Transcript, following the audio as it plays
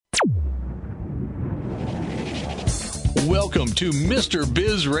Welcome to Mr.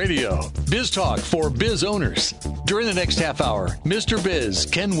 Biz Radio, biz talk for biz owners. During the next half hour, Mr. Biz,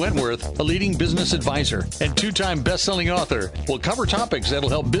 Ken Wentworth, a leading business advisor and two-time best-selling author, will cover topics that'll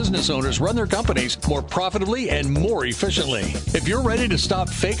help business owners run their companies more profitably and more efficiently. If you're ready to stop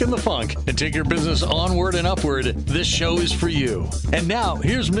faking the funk and take your business onward and upward, this show is for you. And now,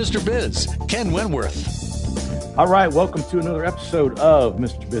 here's Mr. Biz, Ken Wentworth. All right, welcome to another episode of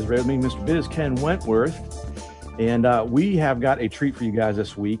Mr. Biz Radio. Me, Mr. Biz, Ken Wentworth. And we have got a treat for you guys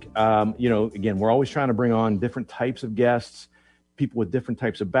this week. Again, we're always trying to bring on different types of guests, people with different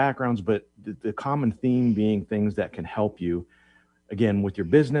types of backgrounds, but the common theme being things that can help you, again, with your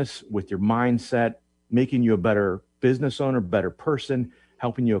business, with your mindset, making you a better business owner, better person,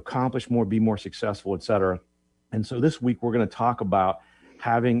 helping you accomplish more, be more successful, et cetera. And so this week, we're going to talk about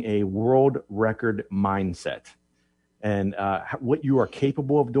having a world record mindset and what you are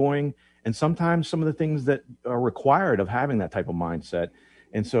capable of doing, and sometimes some of the things that are required of having that type of mindset.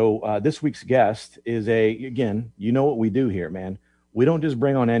 And so this week's guest is again, you know what we do here, man. We don't just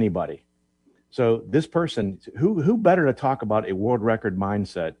bring on anybody. So this person, who better to talk about a world record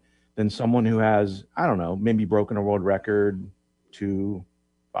mindset than someone who has, I don't know, maybe broken a world record, 2,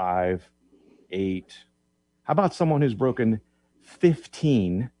 5, 8. How about someone who's broken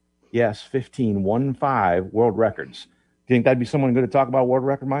 15, 15 world records? Do you think that'd be someone good to talk about world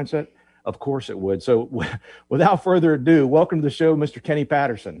record mindset? Of course it would. So without further ado, welcome to the show, Mr. Kenny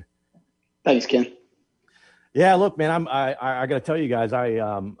Patterson. Thanks, Ken. Yeah, look, man, I got to tell you guys,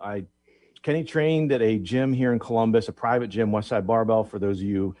 Kenny trained at a gym here in Columbus, a private gym, Westside Barbell. For those of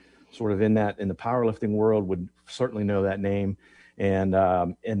you sort of in the powerlifting world would certainly know that name. And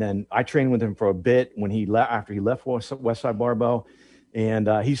then I trained with him for a bit when after he left Westside Barbell. And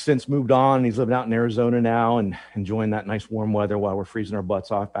he's since moved on. He's living out in Arizona now and enjoying that nice warm weather while we're freezing our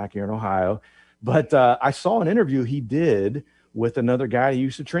butts off back here in Ohio. But I saw an interview he did with another guy he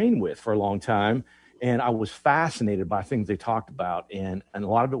used to train with for a long time. And I was fascinated by things they talked about. And a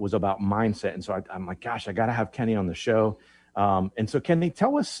lot of it was about mindset. And so I'm like, gosh, I got to have Kenny on the show. And so Kenny,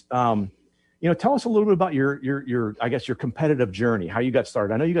 tell us a little bit about your I guess, your competitive journey, how you got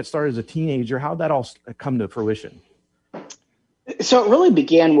started. I know you got started as a teenager. How'd that all come to fruition? So it really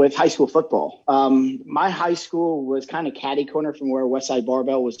began with high school football. My high school was kind of catty corner from where Westside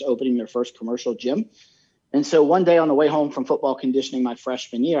Barbell was opening their first commercial gym. And so one day on the way home from football conditioning my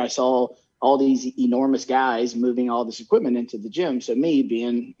freshman year, I saw all these enormous guys moving all this equipment into the gym. So me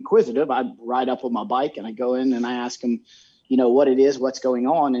being inquisitive, I'd ride up with my bike and I go in and I ask them, what it is, what's going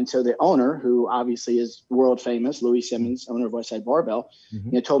on. And so the owner, who obviously is world famous, Louis Simmons, owner of Westside Barbell,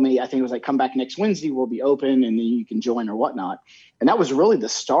 told me, I think it was like, come back next Wednesday, we'll be open and then you can join or whatnot. And that was really the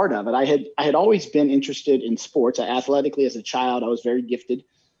start of it. I had always been interested in sports. Athletically as a child, I was very gifted.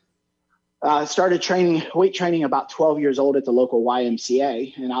 Started weight training about 12 years old at the local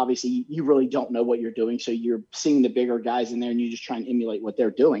YMCA. And obviously you really don't know what you're doing. So you're seeing the bigger guys in there and you just try and emulate what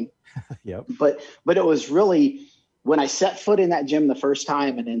they're doing. Yep. But it was really, when I set foot in that gym the first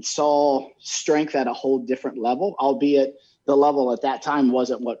time and then saw strength at a whole different level, albeit the level at that time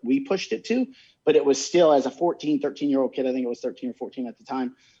wasn't what we pushed it to, but it was still, as a 13-year-old kid, I think it was 13 or 14 at the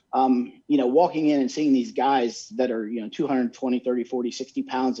time, walking in and seeing these guys that are, 220, 30, 40, 60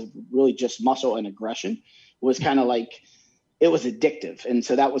 pounds of really just muscle and aggression was kind of like, it was addictive. And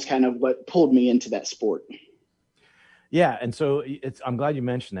so that was kind of what pulled me into that sport. Yeah. And so I'm glad you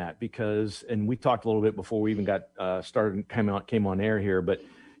mentioned that because, and we talked a little bit before we even got started and came on air here, but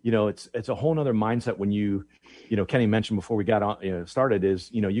it's a whole nother mindset when Kenny mentioned before we got on started is,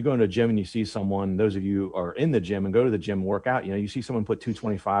 you go into a gym and you see someone, those of you are in the gym and go to the gym, work out, you see someone put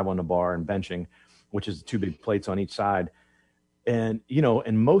 225 on the bar and benching, which is 2 big plates on each side. And,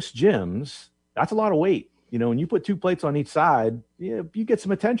 in most gyms, that's a lot of weight. When you put 2 plates on each side, you get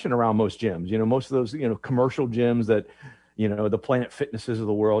some attention around most gyms. Most of those, commercial gyms that, the Planet Fitnesses of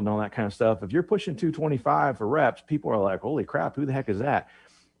the world and all that kind of stuff. If you're pushing 225 for reps, people are like, holy crap, who the heck is that?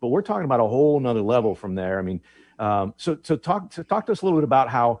 But we're talking about a whole nother level from there. I mean, so talk to us a little bit about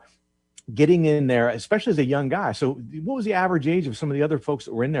how getting in there, especially as a young guy. So what was the average age of some of the other folks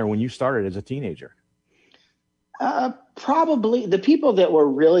that were in there when you started as a teenager? Probably the people that were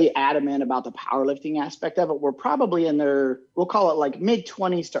really adamant about the powerlifting aspect of it were probably in their, we'll call it like mid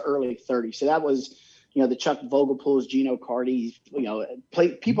 20s to early 30s. So that was, the Chuck Vogelpools, Gino Cardi,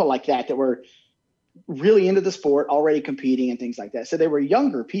 people like that were really into the sport, already competing and things like that. So they were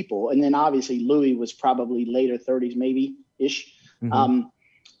younger people. And then obviously Louis was probably later 30s, maybe ish. Mm-hmm.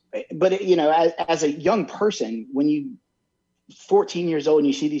 But as a young person, when you 14 years old and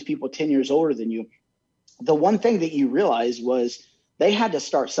you see these people 10 years older than you, the one thing that you realize was they had to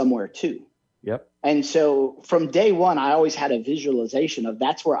start somewhere too. Yep. And so from day one, I always had a visualization of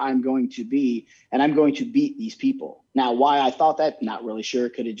that's where I'm going to be, and I'm going to beat these people. Now, why I thought that, not really sure.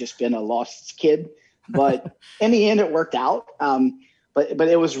 Could have just been a lost kid, but in the end, it worked out. But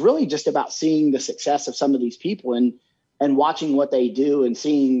it was really just about seeing the success of some of these people and watching what they do and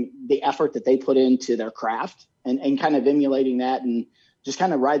seeing the effort that they put into their craft and kind of emulating that and just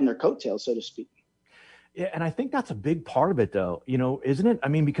kind of riding their coattails, so to speak. Yeah, and I think that's a big part of it, though, isn't it? I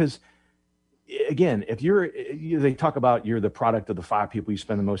mean, because again, if they talk about you're the product of the 5 people you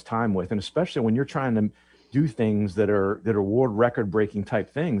spend the most time with, and especially when you're trying to do things that are world record breaking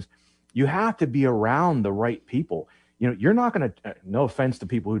type things, you have to be around the right people. You're not going to, no offense to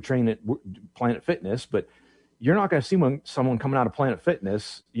people who train at Planet Fitness, but you're not going to see someone coming out of Planet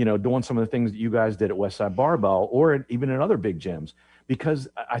Fitness, doing some of the things that you guys did at Westside Barbell or even in other big gyms, because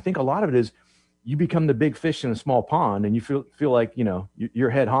I think a lot of it is you become the big fish in a small pond, and you feel like,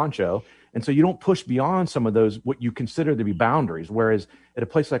 you're head honcho. And so you don't push beyond some of those, what you consider to be boundaries. Whereas at a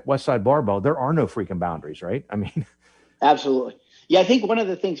place like Westside Barbell, there are no freaking boundaries, right? I mean, absolutely. Yeah, I think one of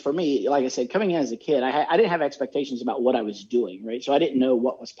the things for me, like I said, coming in as a kid, I didn't have expectations about what I was doing, right? So I didn't know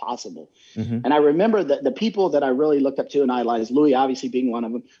what was possible. Mm-hmm. And I remember that the people that I really looked up to and idolized, Louis obviously being one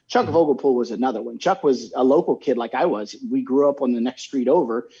of them. Chuck Vogelpohl was another one. Chuck was a local kid like I was. We grew up on the next street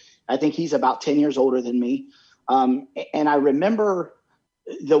over. I think he's about 10 years older than me. And I remember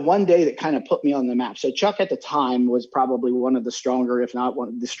the one day that kind of put me on the map. So Chuck at the time was probably one of the stronger, if not one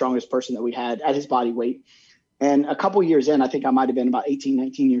of the strongest person that we had at his body weight. And a couple years in, I think I might have been about 18,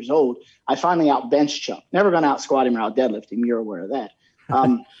 19 years old, I finally outbenched Chuck. Never going to out-squat him or out-deadlift him. You're aware of that.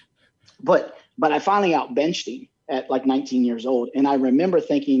 But I finally outbenched him at like 19 years old. And I remember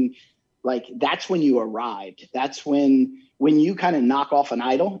thinking, like, that's when you arrived. That's when you kind of knock off an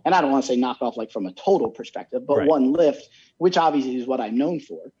idol. And I don't want to say knock off like from a total perspective, but right. One lift, which obviously is what I'm known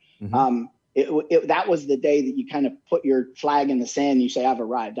for. Mm-hmm. That was the day that you kind of put your flag in the sand and you say, I've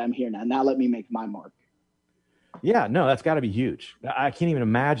arrived. I'm here now. Now let me make my mark. Yeah, no, that's got to be huge. I can't even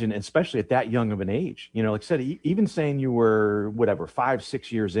imagine, especially at that young of an age. Like I said, even saying you were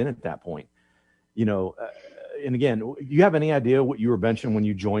 5-6 years in at that point, and again, do you have any idea what you were benching when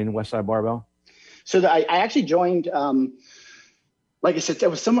you joined Westside Barbell? So I actually joined, like I said,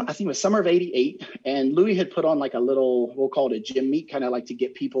 I think it was summer of '88, and Louis had put on like a little, we'll call it a gym meet, kind of like to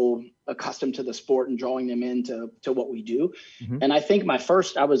get people accustomed to the sport and drawing them into what we do. Mm-hmm. And I think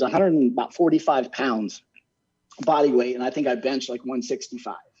I was 145 pounds body weight, and I think I benched like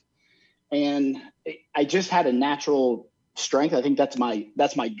 165. And I just had a natural strength. I think that's my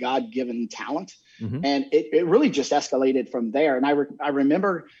God-given talent. Mm-hmm. And it really just escalated from there. And I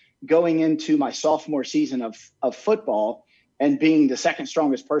remember going into my sophomore season of football and being the second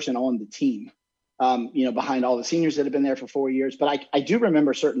strongest person on the team, behind all the seniors that have been there for 4 years. But I do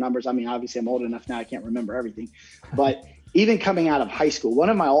remember certain numbers. I mean, obviously I'm old enough now, I can't remember everything, but even coming out of high school, one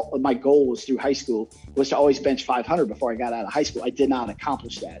of my goals through high school was to always bench 500 before I got out of high school. I did not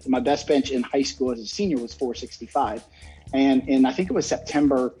accomplish that. My best bench in high school as a senior was 465. And I think it was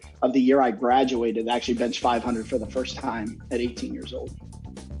September of the year I graduated, I actually benched 500 for the first time at 18 years old.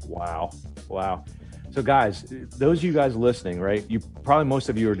 Wow. So guys, those of you guys listening, right? Most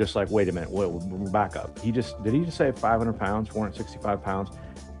of you are just like, wait a minute, we'll back up. Did he just say 500 pounds, 465 pounds?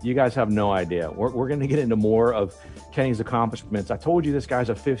 You guys have no idea. We're going to get into more of Kenny's accomplishments. I told you this guy's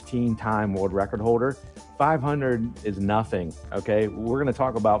a 15-time world record holder. 500 is nothing, okay? We're going to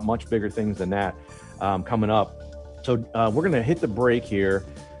talk about much bigger things than that coming up. So we're going to hit the break here,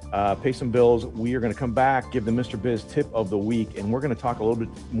 pay some bills. We are going to come back, give the Mr. Biz tip of the week, and we're going to talk a little bit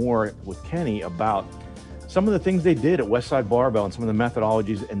more with Kenny about some of the things they did at Westside Barbell and some of the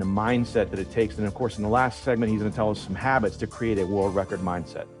methodologies and the mindset that it takes. And of course, in the last segment, he's going to tell us some habits to create a world record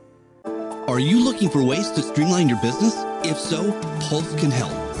mindset. Are you looking for ways to streamline your business? If so, Pulse can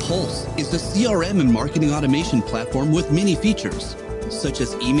help. Pulse is a CRM and marketing automation platform with many features, such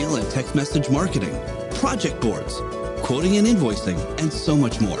as email and text message marketing, project boards, quoting and invoicing, and so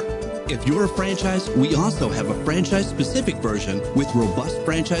much more. If you're a franchise, we also have a franchise-specific version with robust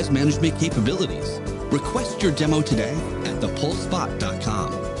franchise management capabilities. Request your demo today at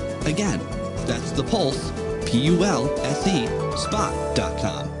thepulsespot.com. Again, that's the Pulse, P-U-L-S-E,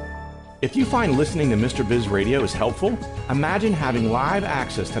 spot.com. If you find listening to Mr. Biz Radio is helpful, imagine having live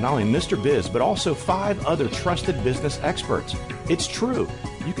access to not only Mr. Biz, but also 5 other trusted business experts. It's true.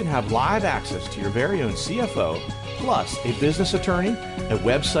 You can have live access to your very own CFO, plus a business attorney, a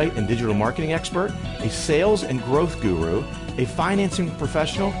website and digital marketing expert, a sales and growth guru, a financing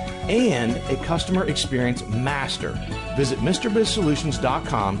professional, and a customer experience master. Visit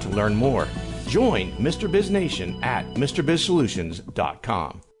MrBizSolutions.com to learn more. Join Mr. Biz Nation at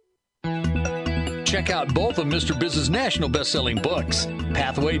MrBizSolutions.com. Check out both of Mr. Biz's national best-selling books,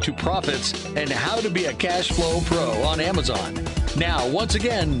 Pathway to Profits and How to Be a Cash Flow Pro on Amazon. Now, once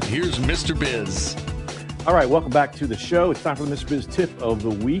again, here's Mr. Biz. All right, welcome back to the show. It's time for the Mr. Biz tip of the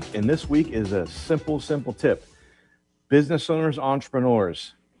week. And this week is a simple tip. Business owners,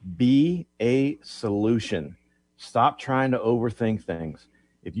 entrepreneurs, be a solution. Stop trying to overthink things.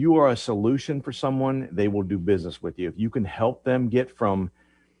 If you are a solution for someone, they will do business with you. If you can help them get from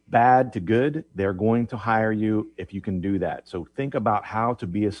bad to good, they're going to hire you if you can do that. So think about how to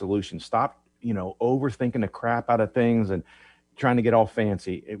be a solution. Stop, overthinking the crap out of things and trying to get all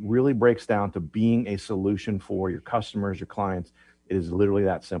fancy. It really breaks down to being a solution for your customers, your clients. It is literally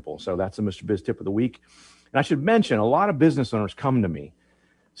that simple. So that's the Mr. Biz tip of the week. And I should mention, a lot of business owners come to me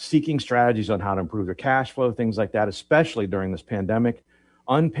seeking strategies on how to improve their cash flow, things like that, especially during this pandemic.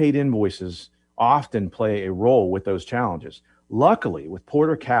 Unpaid invoices often play a role with those challenges. Luckily, with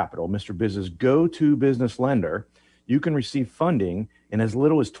Porter Capital, Mr. Biz's go-to business lender, you can receive funding in as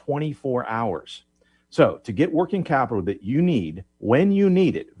little as 24 hours. So to get working capital that you need when you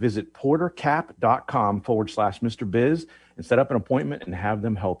need it, visit portercap.com/Mr. Biz and set up an appointment and have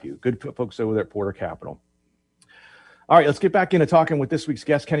them help you. Good folks over there at Porter Capital. All right, let's get back into talking with this week's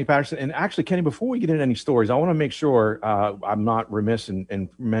guest, Kenny Patterson. And actually, Kenny, before we get into any stories, I want to make sure I'm not remiss in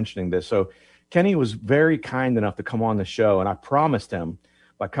mentioning this. So Kenny was very kind enough to come on the show, and I promised him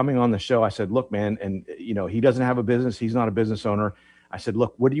by coming on the show, I said, look, man, and he doesn't have a business. He's not a business owner. I said,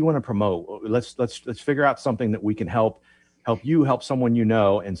 look, what do you want to promote? Let's figure out something that we can help you, help someone you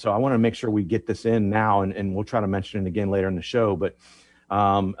know. And so I want to make sure we get this in now, and we'll try to mention it again later in the show. But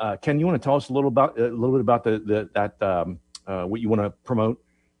Ken, you want to tell us a little bit about what you want to promote?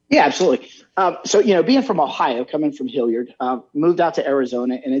 Yeah, absolutely. So, being from Ohio, coming from Hilliard, moved out to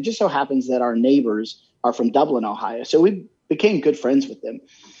Arizona, and it just so happens that our neighbors are from Dublin, Ohio. So we became good friends with them.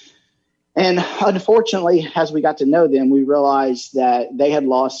 And unfortunately, as we got to know them, we realized that they had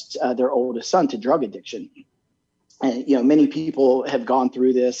lost their oldest son to drug addiction. And, many people have gone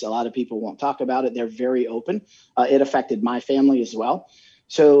through this. A lot of people won't talk about it. They're very open. It affected my family as well.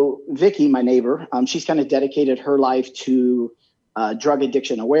 So Vicky, my neighbor, she's kind of dedicated her life to drug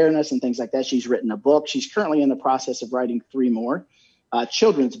addiction awareness and things like that. She's written a book. She's currently in the process of writing 3 more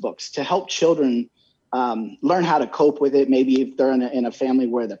children's books to help children learn how to cope with it. Maybe if they're in a family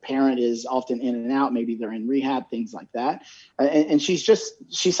where the parent is often in and out, maybe they're in rehab, things like that. And she's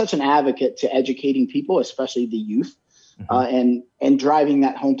such an advocate to educating people, especially the youth, and driving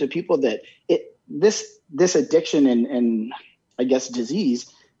that home to people that this addiction and I guess disease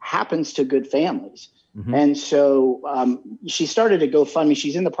happens to good families. Mm-hmm. And so she started a GoFundMe.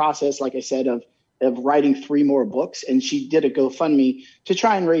 She's in the process, like I said, of writing 3 more books. And she did a GoFundMe to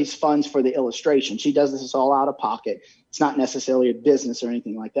try and raise funds for the illustration. She does this all out of pocket. It's not necessarily a business or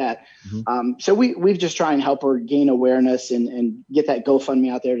anything like that. Mm-hmm. So we've just tried and help her gain awareness and get that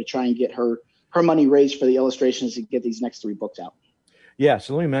GoFundMe out there to try and get her money raised for the illustrations to get these next 3 books out. Yeah,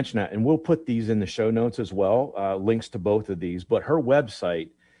 so let me mention that. And we'll put these in the show notes as well, links to both of these. But her website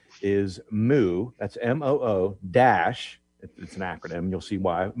is Moo, that's MOO dash, it's an acronym, you'll see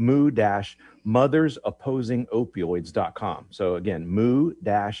why, moo-mothersopposingopioids.com. So again,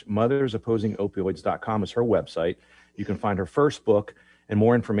 moo-mothersopposingopioids.com is her website. You can find her first book and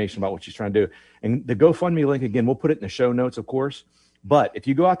more information about what she's trying to do. And the GoFundMe link, again, we'll put it in the show notes, of course. But if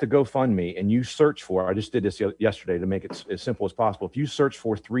you go out to GoFundMe and you search for, I just did this yesterday to make it as simple as possible. If you search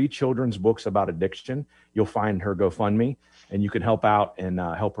for 3 children's books about addiction, you'll find her GoFundMe, and you can help out and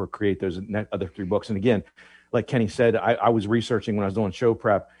help her create those other 3 books. And again, like Kenny said, I was researching when I was doing show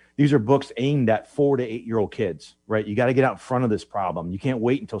prep. These are books aimed at 4 to 8-year-old kids, right? You got to get out in front of this problem. You can't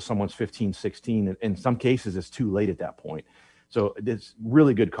wait until someone's 15, 16. And in some cases, it's too late at that point. So it's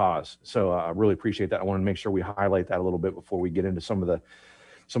really good cause. So I really appreciate that. I want to make sure we highlight that a little bit before we get into some of the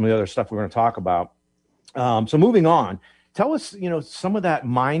other stuff we're going to talk about. So moving on, tell us, some of that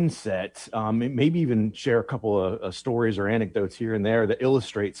mindset, maybe even share a couple of stories or anecdotes here and there that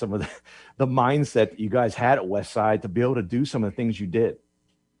illustrate some of the mindset that you guys had at Westside to be able to do some of the things you did.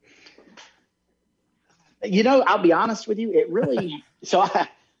 I'll be honest with you. It really,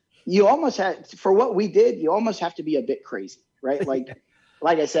 you almost had, for what we did, you almost have to be a bit crazy. Right. Like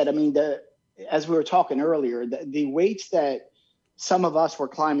I said, I mean, as we were talking earlier, the weights that some of us were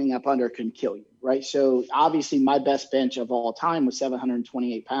climbing up under can kill you. Right. So obviously my best bench of all time was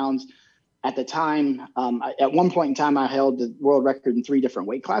 728 pounds. At the time, at one point in time, I held the world record in 3 different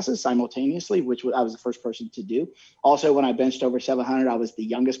weight classes simultaneously, which I was the first person to do. Also, when I benched over 700, I was the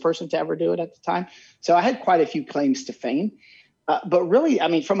youngest person to ever do it at the time. So I had quite a few claims to fame. But really, I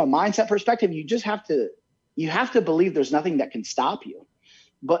mean, from a mindset perspective, you have to believe there's nothing that can stop you.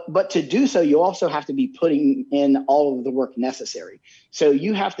 But to do so, you also have to be putting in all of the work necessary. So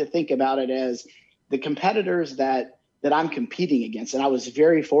you have to think about it as the competitors that I'm competing against. And I was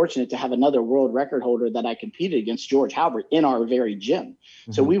very fortunate to have another world record holder that I competed against, George Halbert, in our very gym.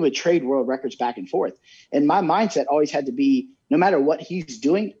 Mm-hmm. So we would trade world records back and forth. And my mindset always had to be, no matter what he's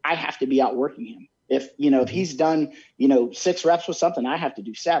doing, I have to be outworking him. If he's done, 6 reps with something, I have to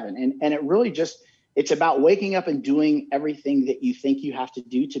do 7. And it really just, it's about waking up and doing everything that you think you have to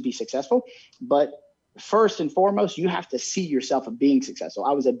do to be successful. But first and foremost, you have to see yourself as being successful.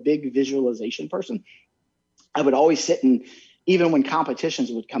 I was a big visualization person. I would always sit and even when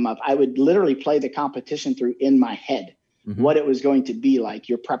competitions would come up, I would literally play the competition through in my head, what it was going to be like,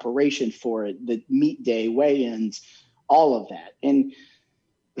 your preparation for it, the meet day, weigh-ins, all of that. And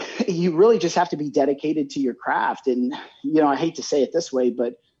you really just have to be dedicated to your craft. And, I hate to say it this way,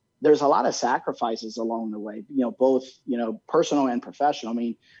 but there's a lot of sacrifices along the way, both, personal and professional. I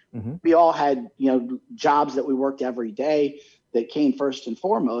mean, we all had, jobs that we worked every day that came first and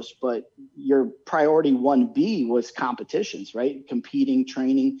foremost, but your priority 1B was competitions, right? Competing,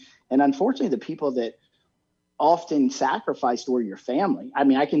 training. And unfortunately, the people that often sacrificed were your family. I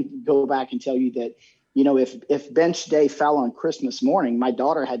mean, I can go back and tell you that, if bench day fell on Christmas morning, my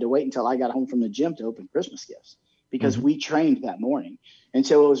daughter had to wait until I got home from the gym to open Christmas gifts because we trained that morning. And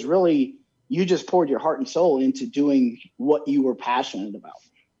so it was really, you just poured your heart and soul into doing what you were passionate about.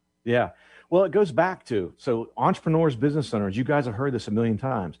 Yeah. Well, it goes back to, so entrepreneurs, business owners, you guys have heard this a million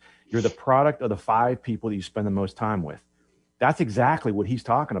times. You're the product of the 5 people that you spend the most time with. That's exactly what he's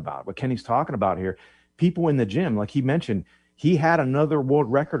talking about. What Kenny's talking about here, people in the gym, like he mentioned, he had another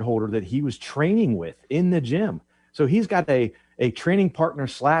world record holder that he was training with in the gym. So he's got a training partner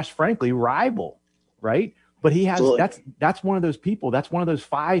 / frankly, rival, right? But he has, that's one of those people. That's one of those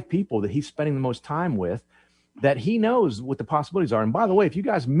 5 people that he's spending the most time with, that he knows what the possibilities are. And by the way, if you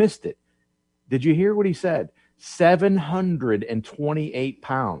guys missed it, did you hear what he said? 728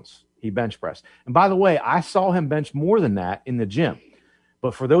 pounds he bench pressed. And by the way, I saw him bench more than that in the gym.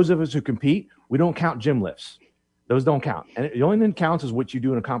 But for those of us who compete, we don't count gym lifts. Those don't count. And the only thing that counts is what you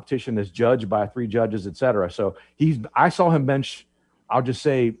do in a competition that's judged by 3 judges, et cetera. So I saw him bench, I'll just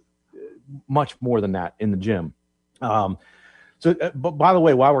say, much more than that in the gym. But by the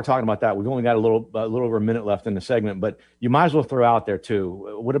way, while we're talking about that, we've only got a little over a minute left in the segment, but you might as well throw out there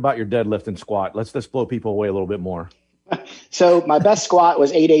too. What about your deadlift and squat? Let's blow people away a little bit more. So my best squat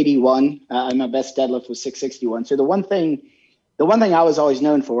was 881, and my best deadlift was 661. So the one thing I was always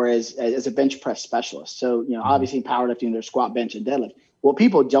known for is as a bench press specialist. So, obviously in powerlifting, there's squat, bench, and deadlift. What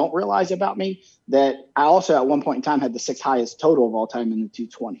people don't realize about me, that I also at one point in time had the 6th highest total of all time in the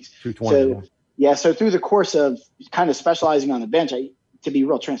 220s. 220. So through the course of kind of specializing on the bench, to be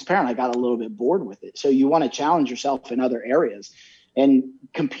real transparent, I got a little bit bored with it. So you want to challenge yourself in other areas, and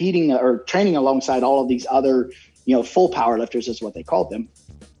competing or training alongside all of these other, full power lifters is what they called them.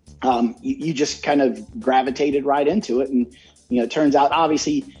 You just kind of gravitated right into it. And, it turns out,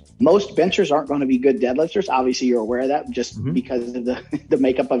 obviously, most benchers aren't going to be good deadlifters. Obviously, you're aware of that just because of the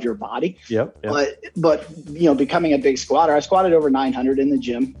makeup of your body. Yep. But becoming a big squatter, I squatted over 900 in the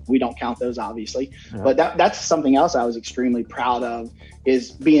gym. We don't count those, obviously. Yep. But that's something else I was extremely proud of,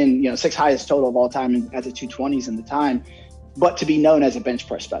 is being 6th highest total of all time at the 220s in the time, but to be known as a bench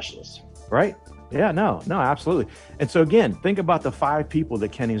press specialist. Right. Yeah. No, absolutely. And so again, think about the 5 people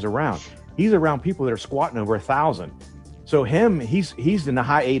that Kenny's around. He's around people that are squatting over 1,000. So he's in the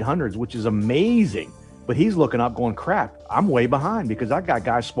high 800s, which is amazing, but he's looking up going, crap, I'm way behind because I got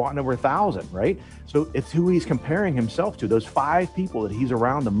guys squatting over 1,000, right? So it's who he's comparing himself to, those 5 people that he's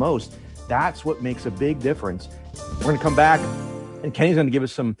around the most. That's what makes a big difference. We're going to come back and Kenny's going to give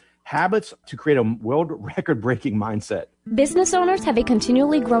us some habits to create a world record-breaking mindset. Business owners have a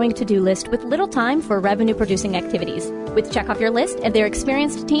continually growing to-do list with little time for revenue-producing activities. With Check Off Your List and their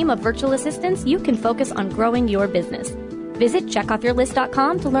experienced team of virtual assistants, you can focus on growing your business. Visit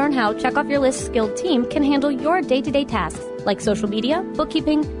checkoffyourlist.com to learn how Check Off Your List's skilled team can handle your day-to-day tasks like social media,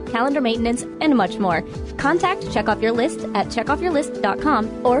 bookkeeping, calendar maintenance, and much more. Contact Check Off Your List at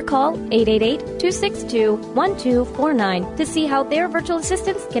checkoffyourlist.com or call 888-262-1249 to see how their virtual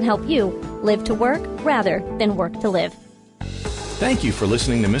assistants can help you live to work rather than work to live. Thank you for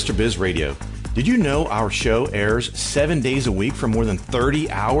listening to Mr. Biz Radio. Did you know our show airs 7 days a week for more than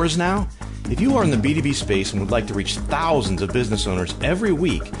 30 hours now? If you are in the B2B space and would like to reach thousands of business owners every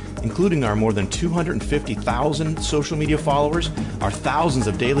week, including our more than 250,000 social media followers, our thousands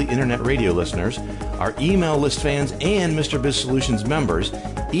of daily internet radio listeners, our email list fans, and Mr. Biz Solutions members,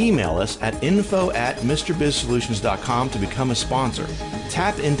 email us at info@MrBizSolutions.com to become a sponsor.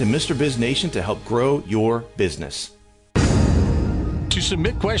 Tap into Mr. Biz Nation to help grow your business. To to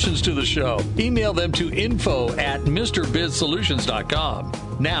submit questions to the show. Email them to info@MrBizSolutions.com.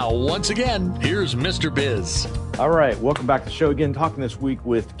 Now, once again, here's Mr. Biz. All right, welcome back to the show again. Talking this week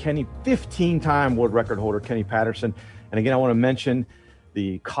with Kenny, 15-time world record holder Kenny Patterson. And again, I want to mention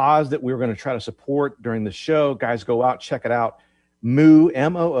the cause that we're going to try to support during the show. Guys, go out, check it out.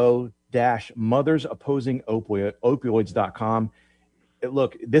 MOO-mothers-opposing-opioids.com.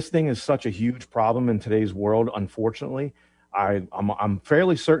 Look, this thing is such a huge problem in today's world. Unfortunately, I'm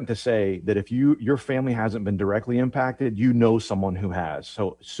fairly certain to say that if your family hasn't been directly impacted, you know someone who has.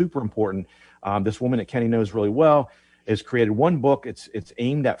 So super important. This woman that Kenny knows really well has created one book. It's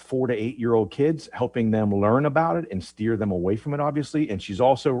aimed at 4 to 8 year old kids, helping them learn about it and steer them away from it, obviously. And she's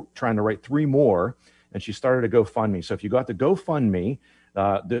also trying to write 3 more. And she started a GoFundMe. So if you go out to GoFundMe,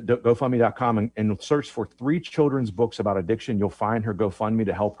 GoFundMe.com and search for 3 children's books about addiction, you'll find her GoFundMe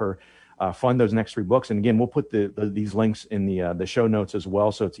to help her fund those next 3 books. And again, we'll put these links in the show notes as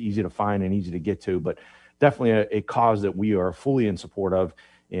well, so it's easy to find and easy to get to. But definitely a cause that we are fully in support of,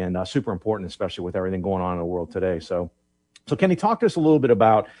 and super important, especially with everything going on in the world today. So Kenny, talk to us a little bit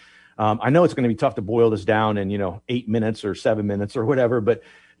about. I know it's going to be tough to boil this down in 8 minutes or 7 minutes or whatever, but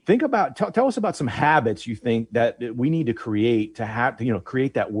think about, tell us about some habits you think that we need to create to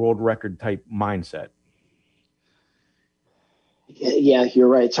create that world record type mindset. Yeah, you're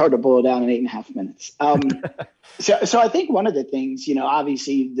right. It's hard to boil down in 8.5 minutes. So I think one of the things,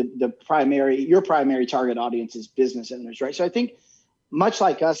 obviously your primary target audience is business owners, right? So I think much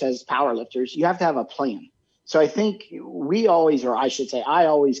like us as power lifters, you have to have a plan. So I think I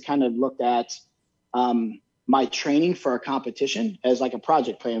always kind of looked at, my training for a competition as like a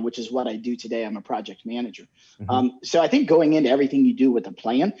project plan, which is what I do today. I'm a project manager. Mm-hmm. So I think going into everything you do with a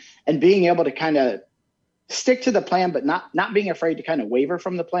plan and being able to kind of stick to the plan, but not being afraid to kind of waver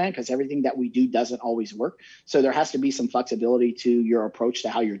from the plan, because everything that we do doesn't always work. So there has to be some flexibility to your approach to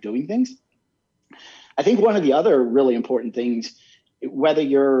how you're doing things. I think one of the other really important things, whether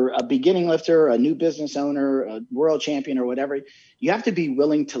you're a beginning lifter, a new business owner, a world champion or whatever, you have to be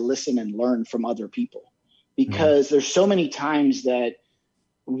willing to listen and learn from other people. Because there's so many times that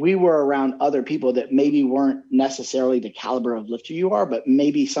we were around other people that maybe weren't necessarily the caliber of lifter you are, but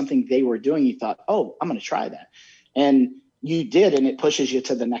maybe something they were doing, you thought, oh, I'm going to try that. And you did, and it pushes you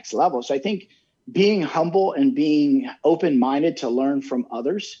to the next level. So I think being humble and being open-minded to learn from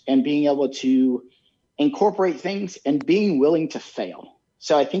others and being able to incorporate things and being willing to fail.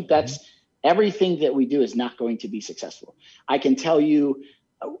 So I think that's everything that we do is not going to be successful. I can tell you,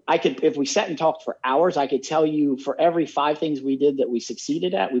 if we sat and talked for hours, I could tell you for every 5 things we did that we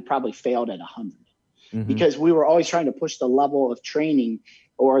succeeded at, we probably failed at 100 because we were always trying to push the level of training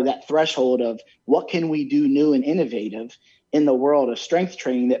or that threshold of what can we do new and innovative in the world of strength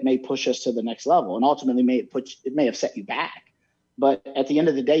training that may push us to the next level. And ultimately it may have set you back. But at the end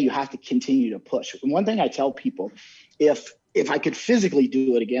of the day, you have to continue to push. And one thing I tell people, if I could physically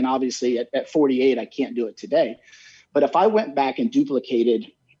do it again, obviously at 48, I can't do it today. But if I went back and duplicated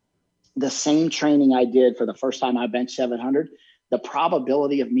the same training I did for the first time I benched 700, the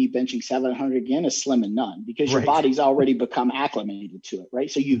probability of me benching 700 again is slim and none, because your body's already become acclimated to it, right?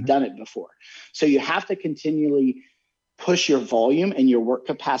 So you've done it before. So you have to continually push your volume and your work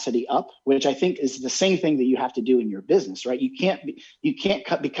capacity up, which I think is the same thing that you have to do in your business, right? You can't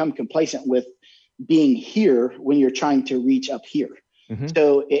become complacent with being here when you're trying to reach up here.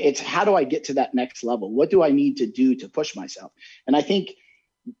 So it's how do I get to that next level? What do I need to do to push myself? And I think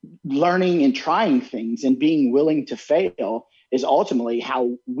learning and trying things and being willing to fail is ultimately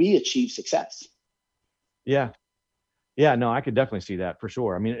how we achieve success. Yeah. Yeah, no, I could definitely see that for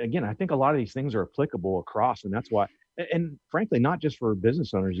sure. I mean, again, I think a lot of these things are applicable across, and that's why, and frankly, not just for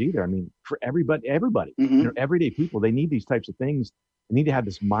business owners either. I mean, for everybody, everyday people, they need these types of things. They need to have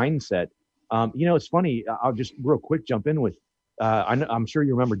this mindset. It's funny. I'll just real quick jump in with, I'm sure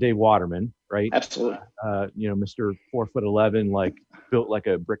you remember Dave Waterman, right? Absolutely. Mr. 4'11", like built like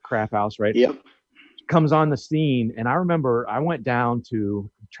a brick crap house, right? Yep. Comes on the scene. And I remember I went down to,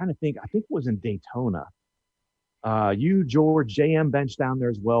 I'm trying to think, I think it was in Daytona. George, JM bench down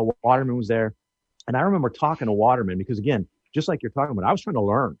there as well. Waterman was there. And I remember talking to Waterman because, again, just like you're talking about, I was trying to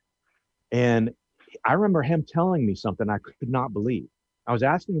learn. And I remember him telling me something I could not believe. I was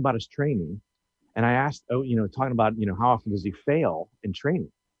asking about his training. And I asked, talking about, how often does he fail in training?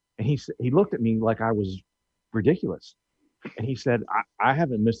 And he looked at me like I was ridiculous. And he said, I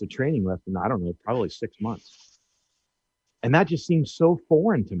haven't missed a training lift in, I don't know, probably 6 months. And that just seems so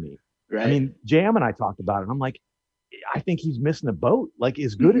foreign to me. Right. I mean, Jam and I talked about it. And I'm like, I think he's missing a boat. Like,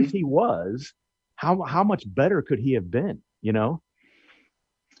 as good as he was, how much better could he have been,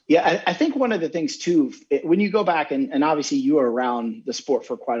 Yeah, I think one of the things too, when you go back and obviously you were around the sport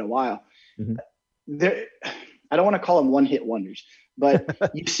for quite a while, there, I don't want to call them one-hit wonders, but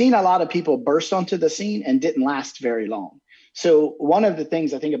you've seen a lot of people burst onto the scene and didn't last very long. So one of the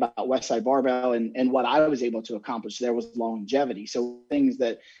things I think about Westside Barbell and what I was able to accomplish there was longevity. So things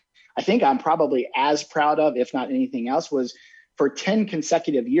that I think I'm probably as proud of, if not anything else, was for 10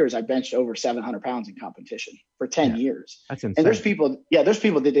 consecutive years, I benched over 700 pounds in competition for 10 years. That's insane. And there's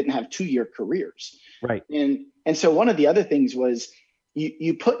people that didn't have 2-year careers. Right. And so one of the other things was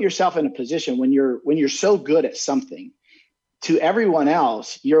you put yourself in a position when you're so good at something, to everyone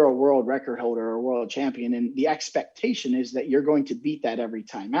else, you're a world record holder or a world champion. And the expectation is that you're going to beat that every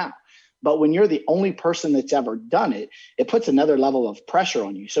time out. But when you're the only person that's ever done it, it puts another level of pressure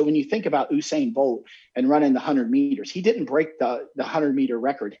on you. So when you think about Usain Bolt and running the 100 meters, he didn't break the 100-meter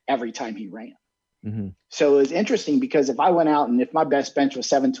record every time he ran. Mm-hmm. So it was interesting because if I went out and if my best bench was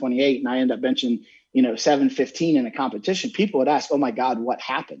 728 and I end up benching, 715 in a competition, people would ask, oh my God, what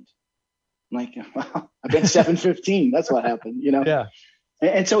happened? I'm like, well, I've been 715. That's what happened, Yeah.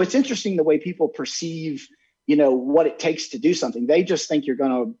 And so it's interesting the way people perceive, what it takes to do something. They just think you're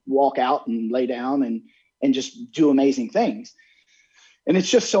going to walk out and lay down and just do amazing things. And it's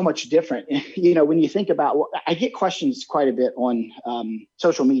just so much different. When you think about, I get questions quite a bit on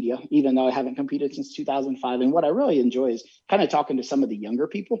social media, even though I haven't competed since 2005. And what I really enjoy is kind of talking to some of the younger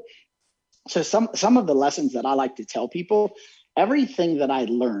people. So some of the lessons that I like to tell people, everything that I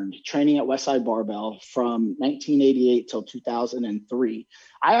learned training at Westside Barbell from 1988 till 2003,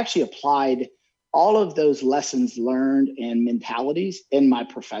 I actually applied all of those lessons learned and mentalities in my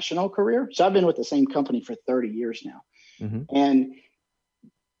professional career. So I've been with the same company for 30 years now. Mm-hmm. And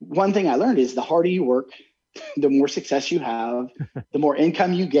one thing I learned is the harder you work, the more success you have, the more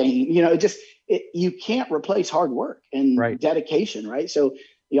income you gain. You can't replace hard work and dedication, right? So,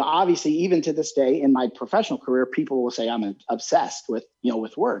 obviously, even to this day in my professional career, people will say I'm obsessed with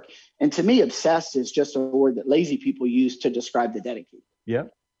work. And to me, obsessed is just a word that lazy people use to describe the dedicated. Yeah.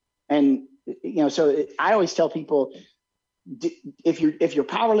 And, so I always tell people, if you're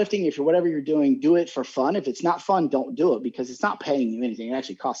powerlifting, if you're whatever you're doing, do it for fun. If it's not fun, don't do it because it's not paying you anything. It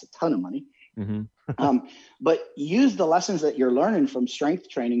actually costs a ton of money. Mm-hmm. But use the lessons that you're learning from strength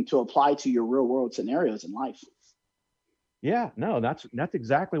training to apply to your real world scenarios in life. Yeah, no, that's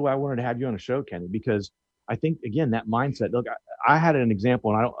exactly why I wanted to have you on the show, Kenny, because I think, again, that mindset. Look, I had an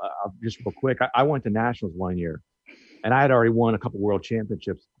example, and I'll just real quick. I went to nationals one year, and I had already won a couple world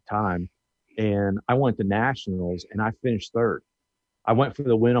championships at the time, and I went to nationals, and I finished third. I went for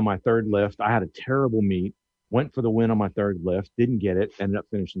the win on my third lift. I had a terrible meet, went for the win on my third lift, didn't get it, ended up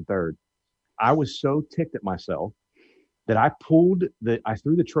finishing third. I was so ticked at myself that I threw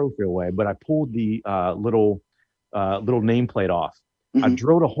the trophy away, but I pulled the little nameplate off. Mm-hmm. I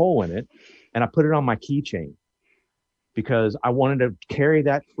drilled a hole in it and I put it on my keychain because I wanted to carry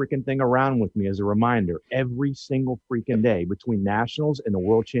that freaking thing around with me as a reminder every single freaking day between nationals and the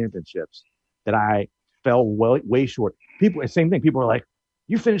world championships that I fell way short. Same thing. People are like,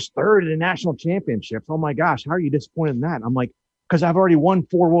 you finished third in the national championships. Oh my gosh, how are you disappointed in that? And I'm like, because I've already won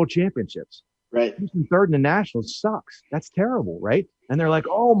 4 world championships. Right. Finishing third in the nationals sucks. That's terrible, right? And they're like,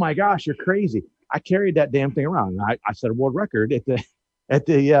 oh my gosh, you're crazy. I carried that damn thing around. I set a world record at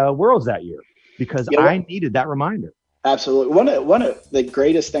the Worlds that year because I needed that reminder. Absolutely. One of the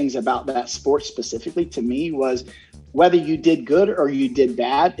greatest things about that sport specifically to me was whether you did good or you did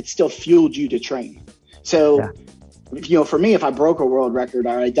bad, it still fueled you to train. So, for me, if I broke a world record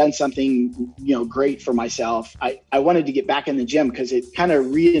or I'd done something, great for myself, I wanted to get back in the gym because it kind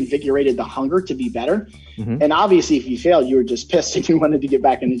of reinvigorated the hunger to be better. Mm-hmm. And obviously, if you failed, you were just pissed and you wanted to get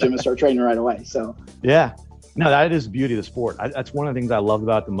back in the gym and start training right away. So, yeah. No, that is the beauty of the sport. That's one of the things I love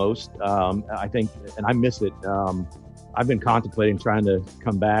about it the most. I think, and I miss it. I've been contemplating trying to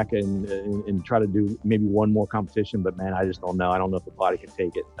come back and try to do maybe one more competition, but man, I just don't know. I don't know if the body can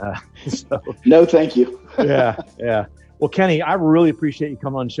take it. No, thank you. Yeah. Well, Kenny, I really appreciate you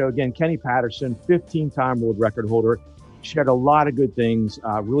coming on the show again. Kenny Patterson, 15-time world record holder, shared a lot of good things.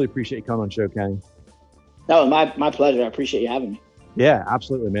 Really appreciate you coming on the show, Kenny. No, my pleasure. I appreciate you having me. Yeah,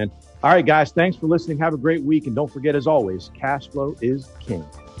 absolutely, man. All right, guys, thanks for listening. Have a great week. And don't forget, as always, cash flow is king.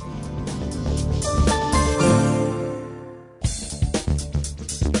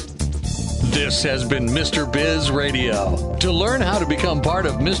 This has been Mr. Biz Radio. To learn how to become part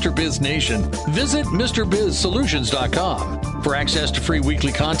of Mr. Biz Nation, visit MrBizSolutions.com. For access to free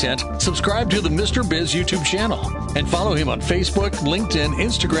weekly content, subscribe to the Mr. Biz YouTube channel and follow him on Facebook, LinkedIn,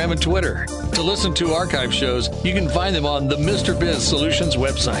 Instagram, and Twitter. To listen to archive shows, you can find them on the Mr. Biz Solutions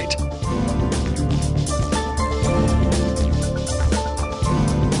website.